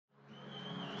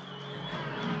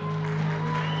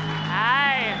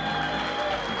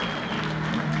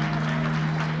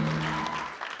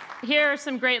Here are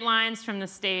some great lines from the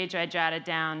stage I jotted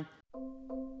down.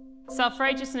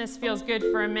 Self-righteousness feels good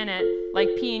for a minute, like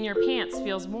peeing your pants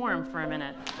feels warm for a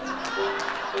minute.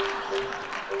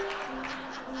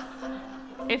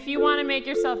 If you want to make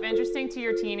yourself interesting to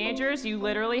your teenagers, you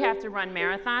literally have to run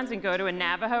marathons and go to a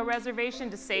Navajo reservation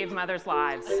to save mothers'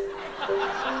 lives.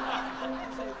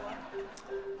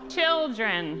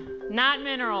 Children, not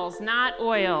minerals, not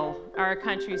oil, are our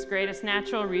country's greatest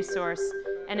natural resource,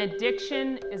 and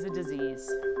addiction is a disease.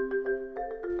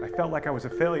 I felt like I was a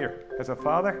failure as a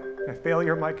father, and a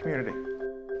failure in my community.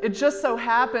 It just so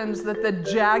happens that the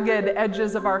jagged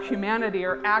edges of our humanity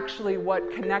are actually what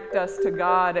connect us to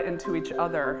God and to each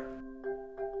other.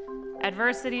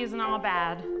 Adversity isn't all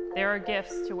bad. There are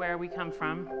gifts to where we come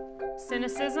from.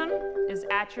 Cynicism is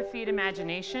atrophied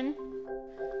imagination.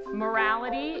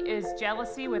 Morality is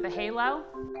jealousy with a halo.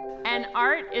 And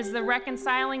art is the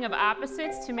reconciling of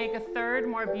opposites to make a third,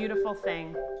 more beautiful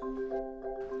thing.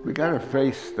 We gotta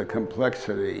face the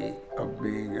complexity of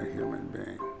being a human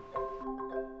being.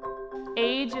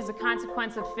 Age is a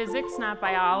consequence of physics, not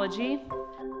biology.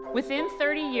 Within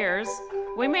 30 years,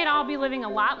 we may all be living a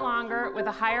lot longer with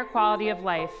a higher quality of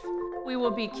life. We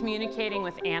will be communicating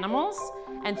with animals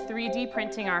and 3D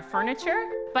printing our furniture,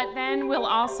 but then we'll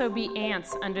also be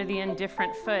ants under the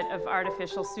indifferent foot of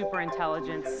artificial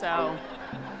superintelligence. So,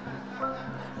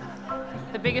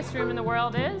 the biggest room in the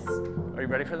world is? Are you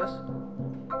ready for this?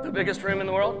 The biggest room in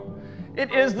the world?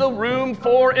 It is the room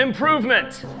for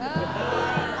improvement.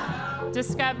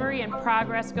 Discovery and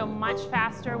progress go much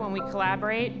faster when we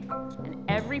collaborate, and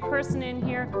every person in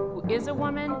here who is a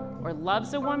woman or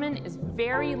loves a woman is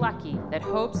very lucky that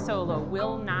Hope Solo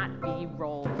will not be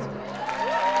rolled.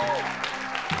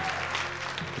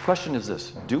 The question is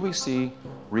this: do we see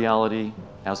reality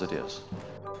as it is?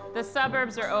 The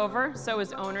suburbs are over, so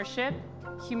is ownership.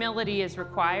 Humility is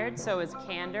required, so is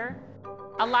candor.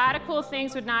 A lot of cool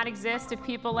things would not exist if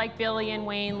people like Billy and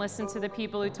Wayne listened to the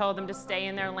people who told them to stay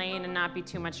in their lane and not be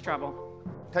too much trouble.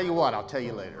 Tell you what, I'll tell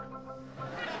you later.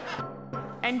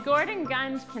 And Gordon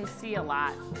Gund can see a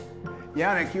lot.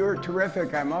 Yannick, you were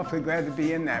terrific. I'm awfully glad to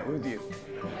be in that with you.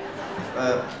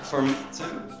 For me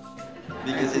too,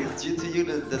 because it's due to you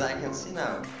that I can see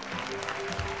now.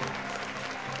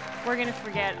 We're gonna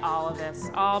forget all of this,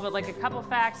 all but like a couple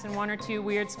facts and one or two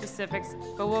weird specifics,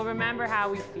 but we'll remember how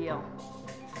we feel.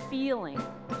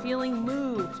 Feeling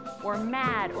moved or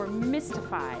mad or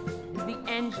mystified is the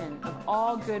engine of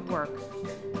all good work.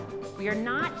 We are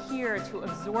not here to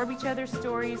absorb each other's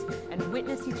stories and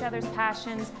witness each other's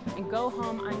passions and go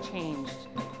home unchanged.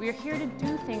 We are here to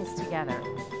do things together.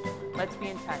 Let's be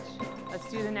in touch.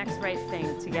 Let's do the next right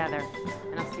thing together,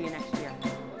 and I'll see you next year.